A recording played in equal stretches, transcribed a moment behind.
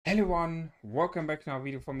Hello everyone, welcome back to another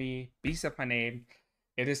video for me. Beast of my name.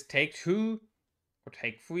 It is take 2 or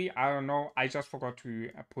take 3, I don't know. I just forgot to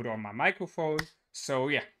put on my microphone. So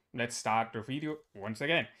yeah, let's start the video once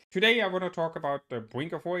again. Today I want to talk about the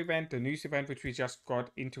Brink of War event, the news event which we just got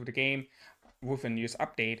into the game with a news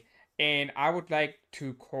update. And I would like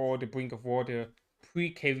to call the Brink of War the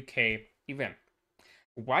pre-KVK event.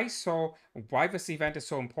 Why so? Why this event is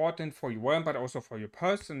so important for your worm, but also for your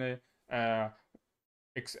personal uh,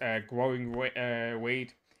 growing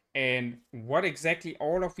weight, and what exactly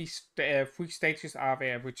all of these 3 stages are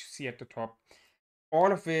there, which you see at the top.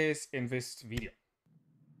 All of this in this video.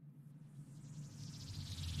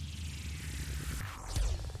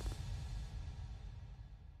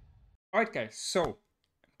 Alright guys, so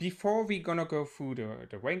before we're gonna go through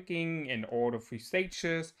the ranking and all the 3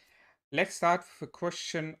 stages, let's start with the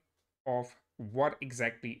question of what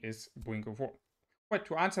exactly is Brink of War. But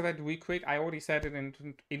to answer that really quick, I already said it in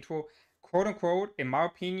the intro, quote unquote, in my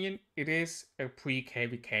opinion, it is a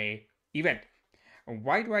pre-KVK event. And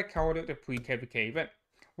why do I call it a pre-KVK event?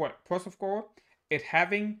 Well, first of all, it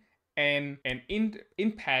having an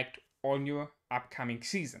impact on your upcoming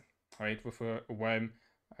season, right? With a realm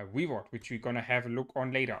reward, which we're gonna have a look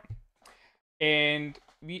on later on. And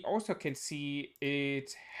we also can see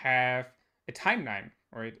it have a timeline,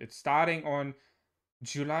 right? It's starting on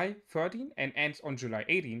July 13 and ends on July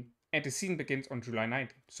 18, and the season begins on July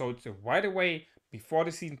 19. So it's right away before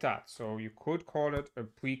the season starts. So you could call it a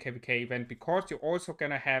pre-KVK event because you're also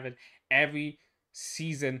gonna have it every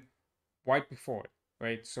season right before it,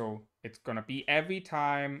 right? So it's gonna be every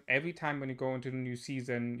time when you go into the new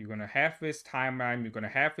season, you're gonna have this timeline, you're gonna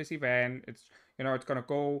have this event. It's gonna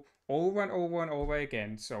go over and over and over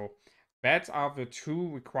again. So that's are the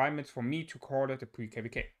 2 requirements for me to call it a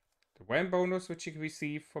pre-KVK. The RAM bonus which you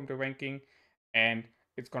receive from the ranking, and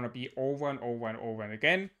it's gonna be over and over and over and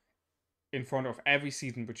again in front of every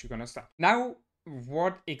season which you're gonna start. Now,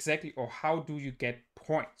 what exactly or how do you get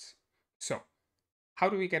points? So, how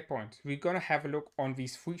do we get points? We're gonna have a look on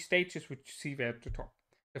these 3 stages which you see there at the top.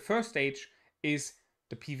 The first stage is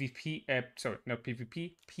the PvP, not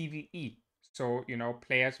PvP, PvE. So,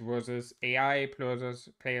 players versus AI, players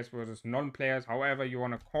versus non-players, however you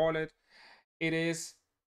wanna call it. It is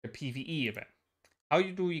the PvE event. How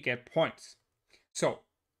do you get points? So,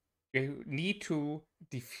 you need to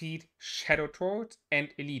defeat Shadow Trolls and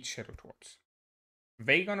Elite Shadow Trolls.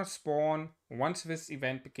 They're gonna spawn once this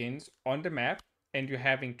event begins on the map, and you're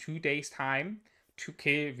having 2 days time to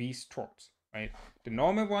kill these trolls, right? The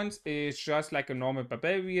normal ones is just like a normal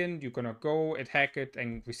barbarian. You're gonna go attack it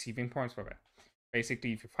and receiving points for that.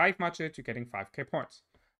 Basically, if you fight much it, you're getting 5k points,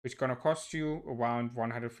 which gonna cost you around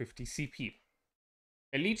 150 CP.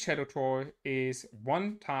 Elite Shadow Troll is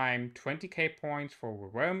 1 time 20k points for the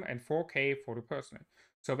realm and 4k for the personal.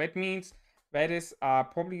 So that means that is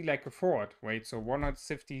probably like a forward, right? So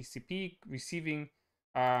 150 CP receiving,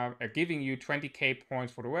 giving you 20k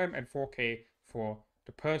points for the realm and 4k for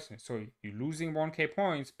the person. So you're losing 1k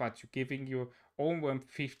points, but you're giving your own realm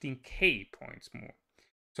 15k points more.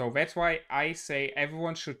 So that's why I say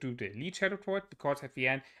everyone should do the Elite Shadow Troll, because at the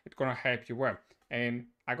end it's gonna help you well. And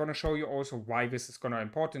I'm gonna show you also why this is gonna be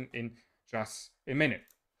important in just a minute.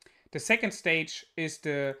 The second stage is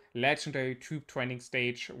the legendary troop training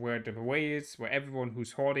stage, where the way is where everyone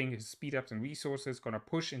who's hoarding his speed ups and resources gonna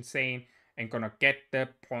push insane and gonna get the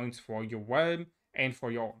points for your realm and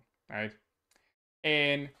for your own, right?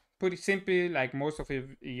 And pretty simple, like most of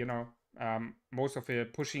the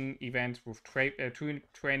pushing events with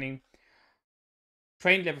training.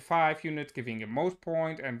 Train level 5 units giving you most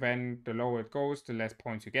point, and then the lower it goes, the less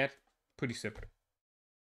points you get. Pretty simple.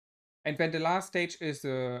 And then the last stage is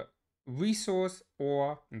the resource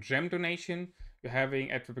or gem donation. You're having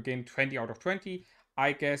at the beginning 20 out of 20.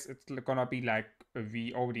 I guess it's gonna be like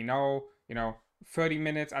we already know, 30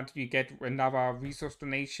 minutes until you get another resource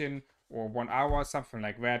donation, or 1 hour, something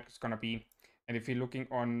like that. It's gonna be. And if you're looking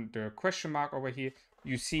on the question mark over here,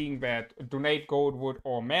 you're seeing that donate gold, wood,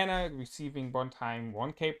 or mana, receiving 1 time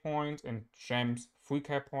 1k points, and gems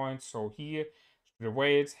 3k points. So here, the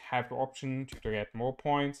whales have the option to get more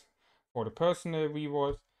points for the personal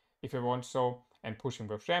rewards if you want so, and pushing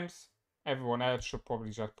with gems. Everyone else should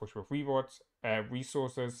probably just push with rewards,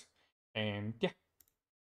 resources, and yeah,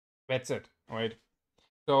 that's it, right?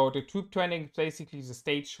 So the troop training is basically the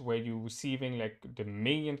stage where you're receiving like the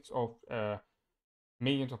millions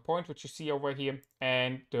of points, which you see over here,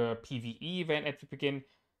 and the PvE event at the beginning.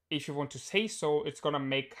 If you want to say so, it's gonna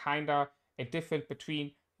make kinda a difference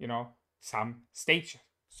between some stages.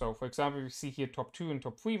 So for example, you see here top 2 and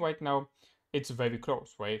top 3 right now. It's very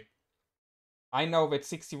close, right? I know that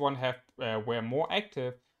 61 were more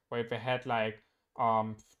active, where they had like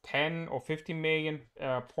 10 or 15 million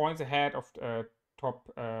points ahead of top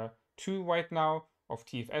 2 right now of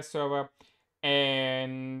TFS server.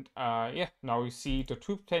 And yeah, now you see the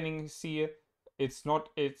troop planning is here. It's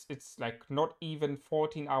like not even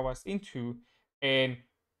 14 hours into, and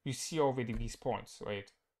you see already these points,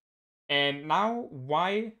 right? And now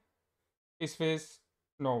why is this?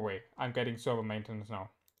 No way, I'm getting server maintenance now.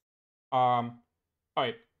 All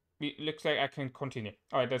right, it looks like I can continue.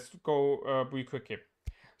 All right, let's go real quick here.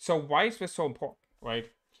 So why is this so important, right?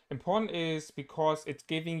 Important is because it's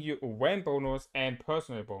giving you a wham bonus and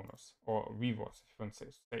personal bonus, or rewards, if you want to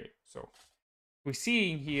say so. We're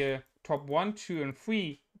seeing here top 1, 2, and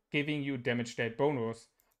 3 giving you damage dealt bonus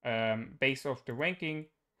based off the ranking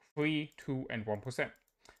 3, 2, and 1%.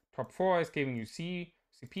 Top 4 is giving you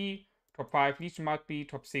CP, top 5 Legion Mud B,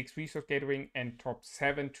 top 6 Resource Gathering, and top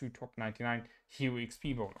 7 to top 99 Hero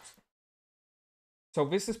XP bonus. So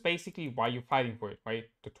this is basically why you're fighting for it, right?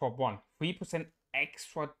 The top 1. 3%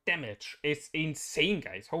 extra damage. It's insane,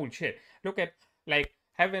 guys. Holy shit. Look at, like,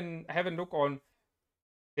 have a look on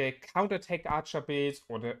the counterattack archer builds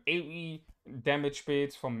or the AoE damage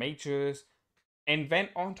builds from mages. And then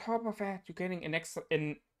on top of that, you're getting an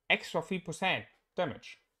extra 3%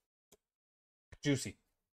 damage. Juicy.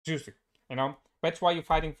 Juicy. You know? That's why you're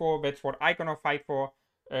fighting for. That's what I'm gonna fight for.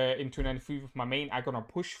 In 293 with my main. I'm gonna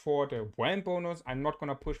push for the wham bonus. I'm not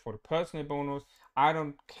gonna push for the personal bonus. I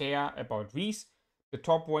don't care about these. The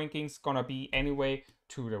top rankings gonna be anyway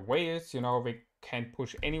to the whales. You know, they can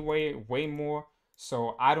push anyway, way more.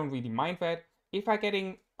 So I don't really mind that. If I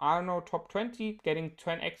getting, I don't know, top 20, getting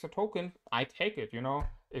 10 extra token, I take it, you know.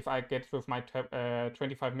 If I get with my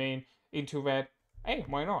 25 million into that, hey,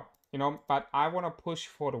 why not? You know, but I wanna push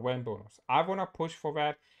for the wham bonus. I wanna push for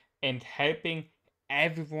that and helping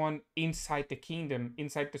everyone inside the kingdom,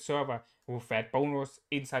 inside the server, with that bonus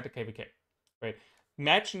inside the KVK. Right?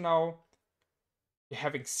 Imagine now you're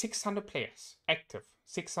having 600 players active,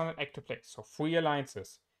 600 active players, so 3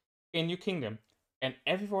 alliances in your kingdom, and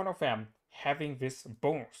every one of them having this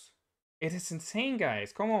bonus. It is insane,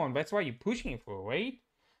 guys. Come on, that's why you're pushing it for, right?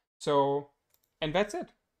 So, and that's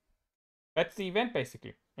it. That's the event,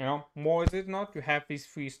 basically. You know, more is it not. You have these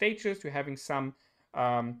 3 stages. You're having some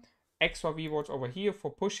extra rewards over here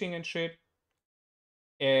for pushing and shit.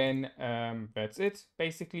 And that's it,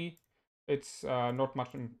 basically. It's not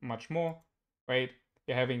much more, right?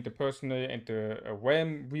 You're having the personal and the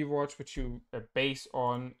realm rewards, which you base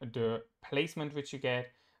on the placement which you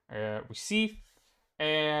get receive.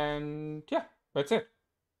 And yeah, that's it.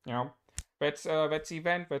 You know, that's the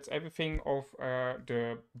event. That's everything of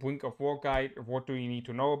the Brink of War guide. What do you need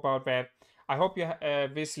to know about that? I hope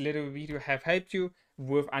this little video have helped you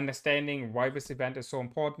with understanding why this event is so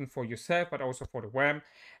important for yourself, but also for the WAM.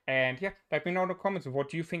 And yeah, let me know in the comments what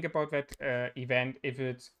do you think about that event, if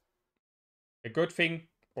it's a good thing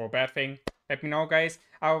or a bad thing. Let me know, guys.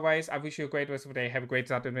 Otherwise, I wish you a great rest of the day. Have a great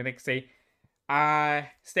start in the next day.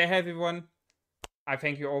 Stay healthy, everyone. I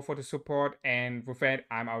thank you all for the support. And with that,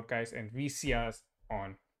 I'm out, guys. And we see us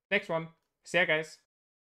on next one. See ya, guys.